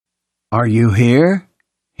"Are you here?"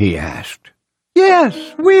 he asked.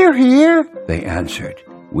 "Yes, we're here," they answered.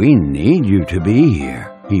 "We need you to be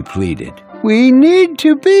here," he pleaded. "We need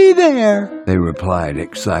to be there," they replied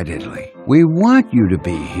excitedly. "We want you to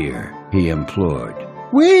be here," he implored.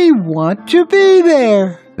 "We want to be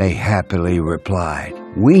there," they happily replied.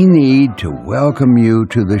 "We need to welcome you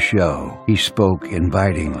to the show," he spoke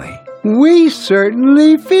invitingly. "We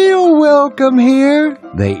certainly feel welcome here,"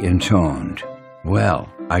 they intoned. "Well,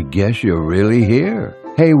 I guess you're really here.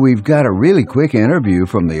 Hey, we've got a really quick interview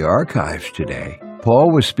from the archives today. Paul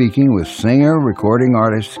was speaking with singer-recording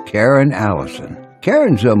artist Karrin Allyson.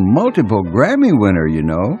 Karrin's a multiple Grammy winner, you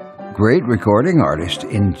know. Great recording artist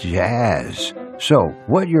in jazz. So,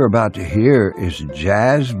 what you're about to hear is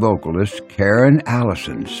jazz vocalist Karrin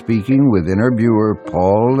Allyson speaking with interviewer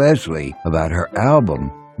Paul Leslie about her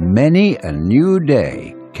album, Many a New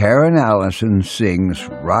Day. Karrin Allyson sings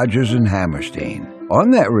Rodgers and Hammerstein.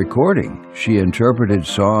 On that recording, she interpreted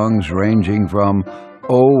songs ranging from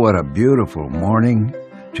 "Oh, What a Beautiful Morning"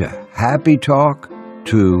 to "Happy Talk"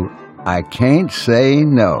 to "I Can't Say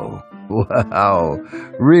No." Wow,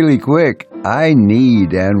 really quick, I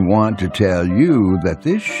need and want to tell you that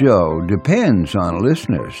this show depends on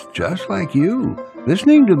listeners just like you.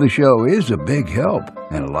 Listening to the show is a big help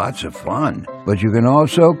and lots of fun, but you can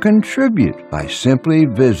also contribute by simply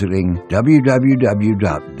visiting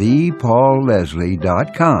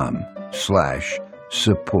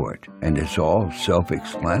www.thepaulleslie.com/support, and it's all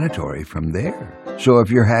self-explanatory from there. So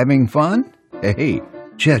if you're having fun, hey,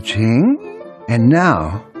 cha-ching! And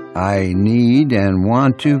now, I need and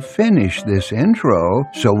want to finish this intro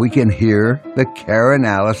so we can hear the Karrin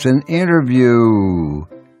Allyson interview.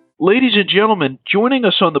 Ladies and gentlemen, joining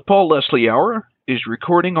us on the Paul Leslie Hour is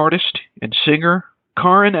recording artist and singer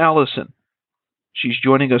Karrin Allyson. She's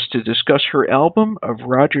joining us to discuss her album of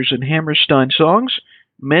Rodgers and Hammerstein songs,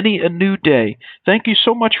 Many a New Day. Thank you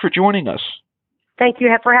so much for joining us. Thank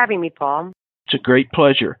you for having me, Paul. It's a great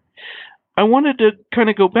pleasure. I wanted to kind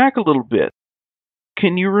of go back a little bit.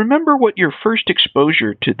 Can you remember what your first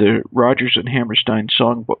exposure to the Rodgers and Hammerstein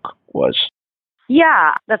songbook was?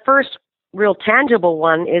 Yeah, the first real tangible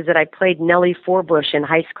one is that I played Nellie Forbush in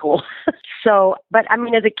high school. But I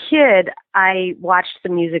mean, as a kid, I watched the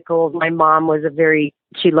musicals. My mom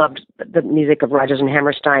she loved the music of Rodgers and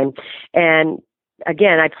Hammerstein. And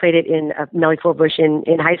again, I played it in Nellie Forbush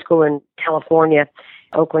in high school in California,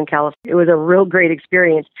 Oakland, California. It was a real great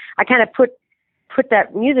experience. I kind of put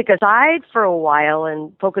that music aside for a while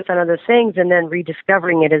and focused on other things, and then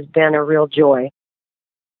rediscovering it has been a real joy.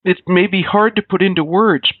 It may be hard to put into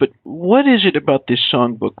words, but what is it about this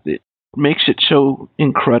songbook that makes it so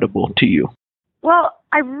incredible to you? Well,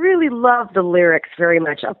 I really love the lyrics very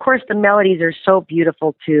much. Of course, the melodies are so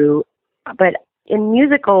beautiful too, but in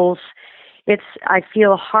musicals, I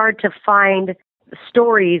feel hard to find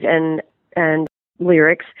stories and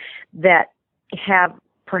lyrics that have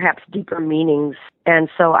perhaps deeper meanings. And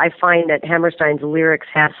so I find that Hammerstein's lyrics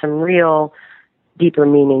have some real deeper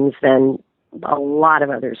meanings than a lot of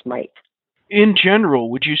others might. In general,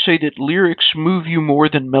 would you say that lyrics move you more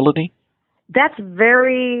than melody? That's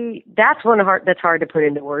hard to put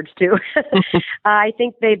into words too. I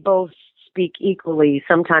think they both speak equally,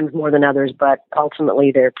 sometimes more than others, but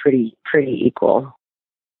ultimately they're pretty equal.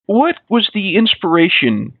 What was the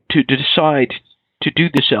inspiration to decide to do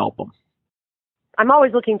this album? I'm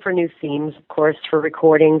always looking for new themes, of course, for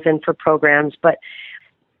recordings and for programs, but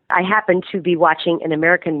I happened to be watching an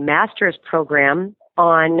American Masters program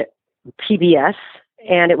on PBS,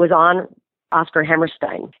 and it was on Oscar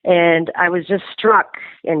Hammerstein. And I was just struck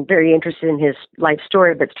and very interested in his life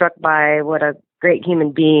story, but struck by what a great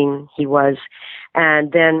human being he was.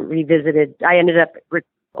 And then I ended up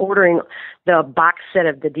ordering the box set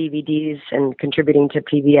of the DVDs and contributing to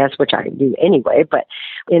PBS, which I do anyway, but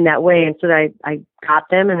in that way. And so I got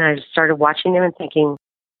them and I started watching them and thinking,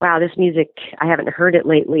 wow, this music, I haven't heard it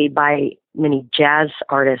lately by many jazz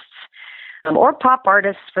artists, or pop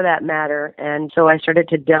artists for that matter. And so I started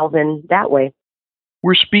to delve in that way.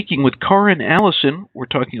 We're speaking with Karrin Allyson. We're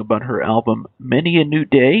talking about her album, Many a New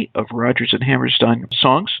Day, of Rodgers and Hammerstein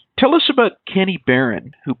songs. Tell us about Kenny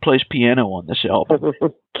Barron, who plays piano on this album.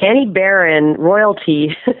 Kenny Barron,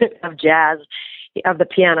 royalty of jazz, of the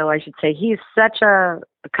piano, I should say. He's such a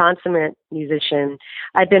consummate musician.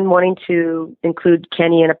 I've been wanting to include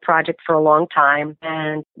Kenny in a project for a long time,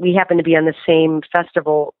 and we happened to be on the same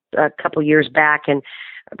festival a couple years back and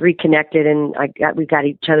reconnected, and we got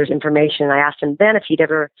each other's information. I asked him then if he'd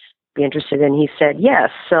ever be interested, and he said yes.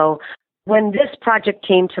 So when this project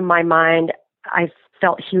came to my mind, I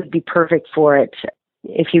felt he would be perfect for it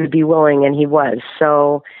if he would be willing, and he was.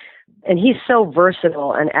 So And he's so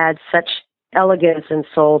versatile and adds such elegance and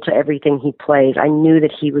soul to everything he plays. I knew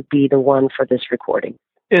that he would be the one for this recording.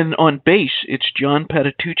 And on bass, it's John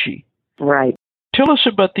Patitucci. Right. Tell us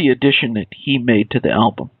about the addition that he made to the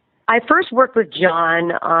album. I first worked with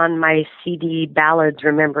John on my CD, Ballads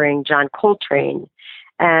Remembering John Coltrane,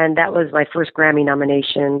 and that was my first Grammy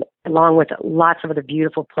nomination, along with lots of other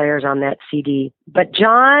beautiful players on that CD. But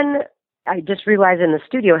John, I just realized in the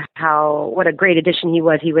studio what a great addition he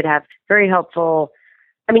was. He would have very helpful.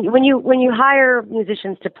 I mean, when you hire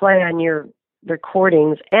musicians to play on your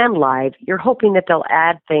recordings and live, you're hoping that they'll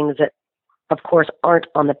add things that, of course, aren't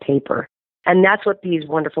on the paper. And that's what these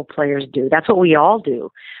wonderful players do. That's what we all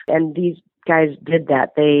do. And these guys did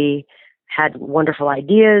that. They had wonderful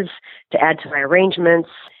ideas to add to my arrangements.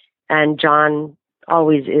 And John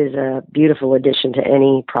always is a beautiful addition to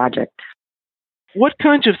any project. What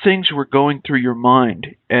kinds of things were going through your mind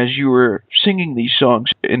as you were singing these songs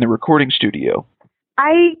in the recording studio?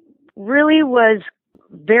 I really was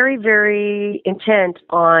very, very intent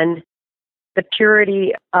on the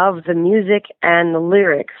purity of the music and the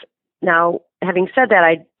lyrics. Now, having said that,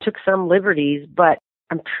 I took some liberties, but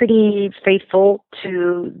I'm pretty faithful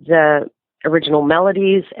to the original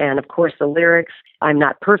melodies and, of course, the lyrics. I'm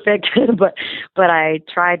not perfect, but I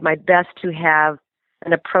tried my best to have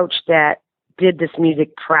an approach that did this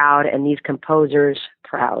music proud and these composers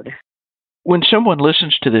proud. When someone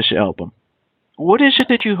listens to this album, what is it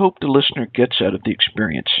that you hope the listener gets out of the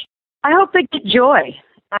experience? I hope they get joy.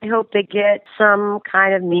 I hope they get some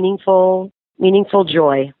kind of meaningful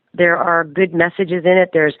joy. There are good messages in it.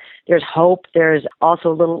 There's hope. There's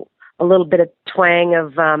also a little bit of twang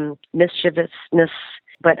of mischievousness.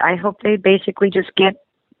 But I hope they basically just get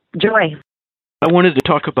joy. I wanted to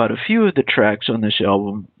talk about a few of the tracks on this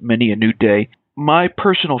album, Many a New Day. My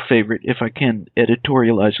personal favorite, if I can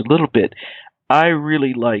editorialize a little bit, I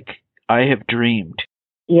really like I Have Dreamed.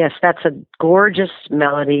 Yes, that's a gorgeous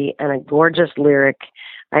melody and a gorgeous lyric.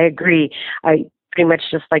 I agree. I pretty much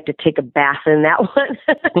just like to take a bath in that one.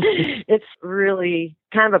 It's really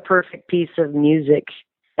kind of a perfect piece of music.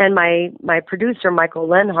 And my producer, Michael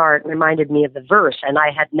Lenhart, reminded me of the verse, and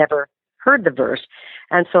I had never heard the verse.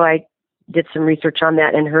 And so I did some research on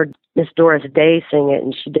that and heard Miss Doris Day sing it,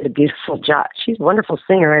 and she did a beautiful job. She's a wonderful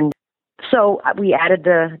singer. And so we added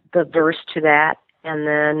the verse to that, and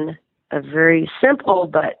then a very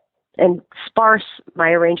simple and sparse, my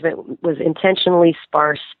arrangement was intentionally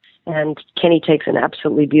sparse, and Kenny takes an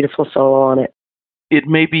absolutely beautiful solo on it. It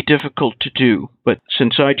may be difficult to do, but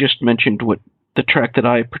since I just mentioned the track that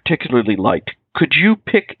I particularly liked, could you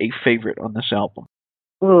pick a favorite on this album?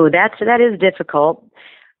 Ooh, that is difficult.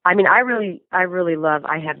 I mean, I really love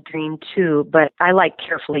I Have Dreamed too, but I like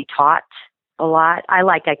Carefully Taught a lot. I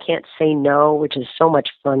like I Can't Say No, which is so much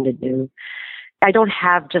fun to do. I don't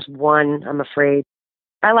have just one, I'm afraid.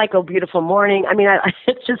 I like Oh Beautiful Morning. I mean,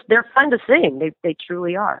 it's just, they're fun to sing. They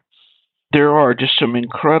truly are. There are just some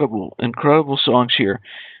incredible, incredible songs here.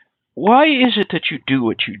 Why is it that you do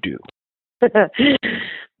what you do?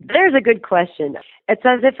 There's a good question. It's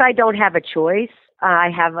as if I don't have a choice. I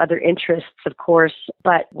have other interests, of course,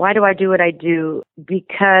 but why do I do what I do?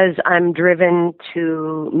 Because I'm driven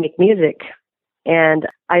to make music, and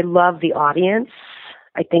I love the audience.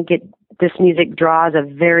 I think this music draws a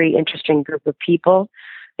very interesting group of people,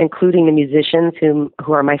 including the musicians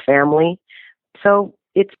who are my family. So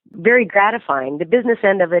it's very gratifying. The business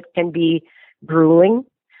end of it can be grueling.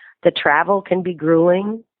 The travel can be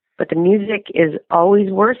grueling, but the music is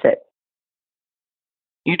always worth it.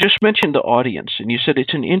 You just mentioned the audience, and you said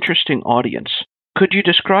it's an interesting audience. Could you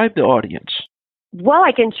describe the audience? Well,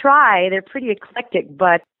 I can try. They're pretty eclectic,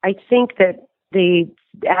 but I think that the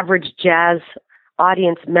average jazz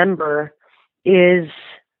audience member is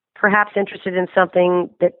perhaps interested in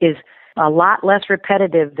something that is a lot less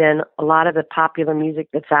repetitive than a lot of the popular music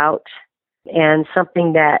that's out, and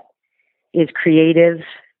something that is creative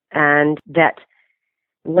and that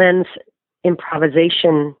lends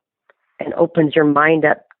improvisation and opens your mind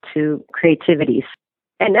up to creativity.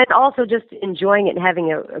 And also just enjoying it and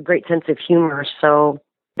having a great sense of humor. So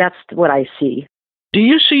that's what I see. Do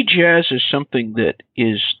you see jazz as something that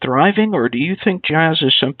is thriving, or do you think jazz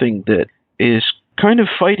is something that is kind of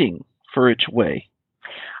fighting for its way?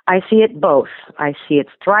 I see it both. I see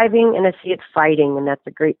it's thriving and I see it fighting, and that's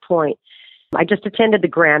a great point. I just attended the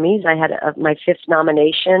Grammys. I had my 5th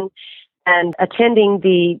nomination, and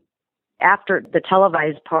attending after the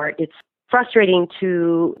televised part, it's frustrating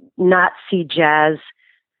to not see jazz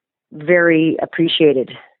very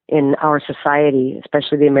appreciated in our society,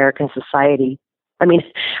 especially the American society. I mean,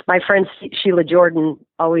 my friend Sheila Jordan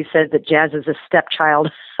always says that jazz is a stepchild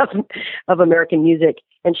of American music.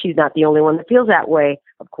 And she's not the only one that feels that way,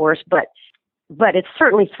 of course, but it's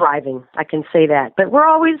certainly thriving. I can say that. But we're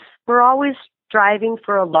always striving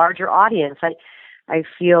for a larger audience. I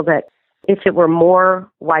feel that if it were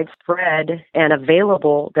more widespread and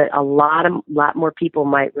available, that a lot more people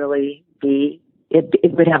might really it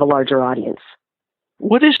would have a larger audience.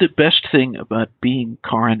 What is the best thing about being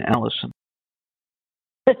Karrin Allyson?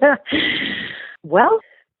 Well,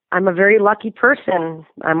 I'm a very lucky person.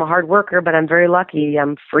 I'm a hard worker, but I'm very lucky.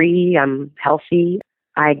 I'm free. I'm healthy.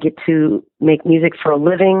 I get to make music for a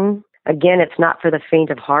living. Again, it's not for the faint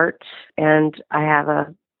of heart. And I have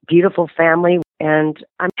a beautiful family, and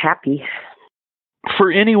I'm happy.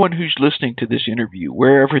 For anyone who's listening to this interview,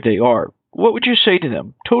 wherever they are, what would you say to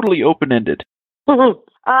them? Totally open-ended.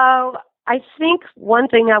 I think one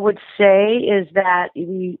thing I would say is that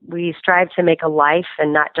we strive to make a life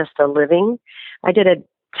and not just a living. I did a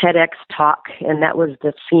TEDx talk, and that was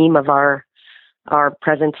the theme of our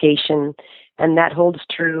presentation, and that holds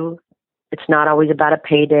true. It's not always about a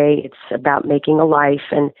payday. It's about making a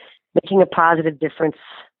life and making a positive difference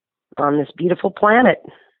on this beautiful planet.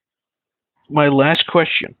 My last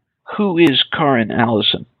question. Who is Karrin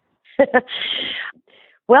Allyson?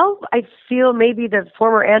 Well, I feel maybe the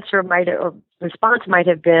former answer or response might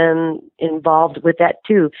have been involved with that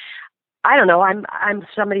too. I don't know. I'm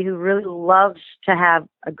somebody who really loves to have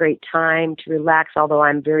a great time, to relax, although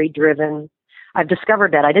I'm very driven. I've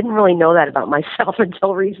discovered that. I didn't really know that about myself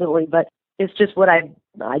until recently, but it's just what I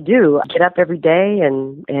do. I get up every day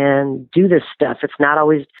and do this stuff. It's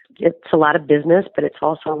a lot of business, but it's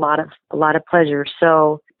also a lot of pleasure.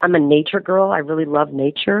 So I'm a nature girl. I really love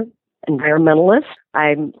nature. Environmentalist.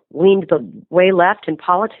 I'm leaned the way left in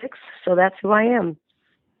politics, so that's who I am.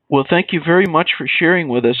 Well, thank you very much for sharing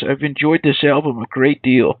with us. I've enjoyed this album a great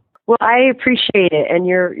deal. Well, I appreciate it, and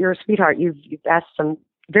you're a sweetheart. You've asked some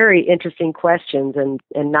very interesting questions and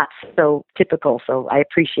not so typical, so I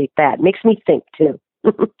appreciate that. It makes me think, too.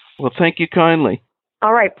 Well, thank you kindly.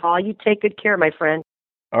 All right, Paul, you take good care, my friend.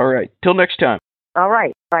 All right, till next time. All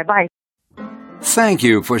right, bye-bye. Thank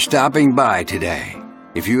you for stopping by today.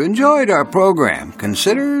 If you enjoyed our program,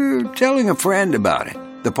 consider telling a friend about it.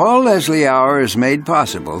 The Paul Leslie Hour is made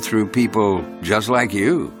possible through people just like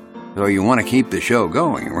you. So you want to keep the show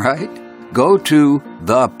going, right? Go to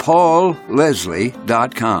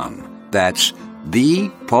thepaulleslie.com. That's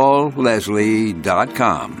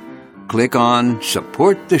thepaulleslie.com. Click on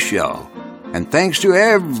Support the Show. And thanks to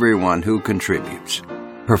everyone who contributes.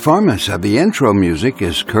 Performance of the intro music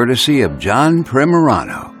is courtesy of John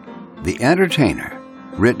Primorano, The Entertainer,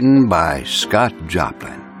 written by Scott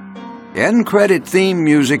Joplin. End credit theme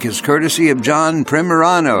music is courtesy of John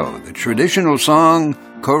Primorano, the traditional song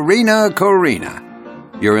Corina Corina.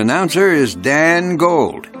 Your announcer is Dan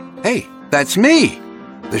Gold. Hey, that's me.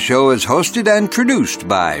 The show is hosted and produced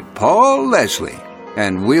by Paul Leslie.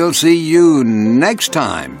 And we'll see you next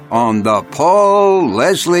time on the Paul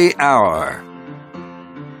Leslie Hour.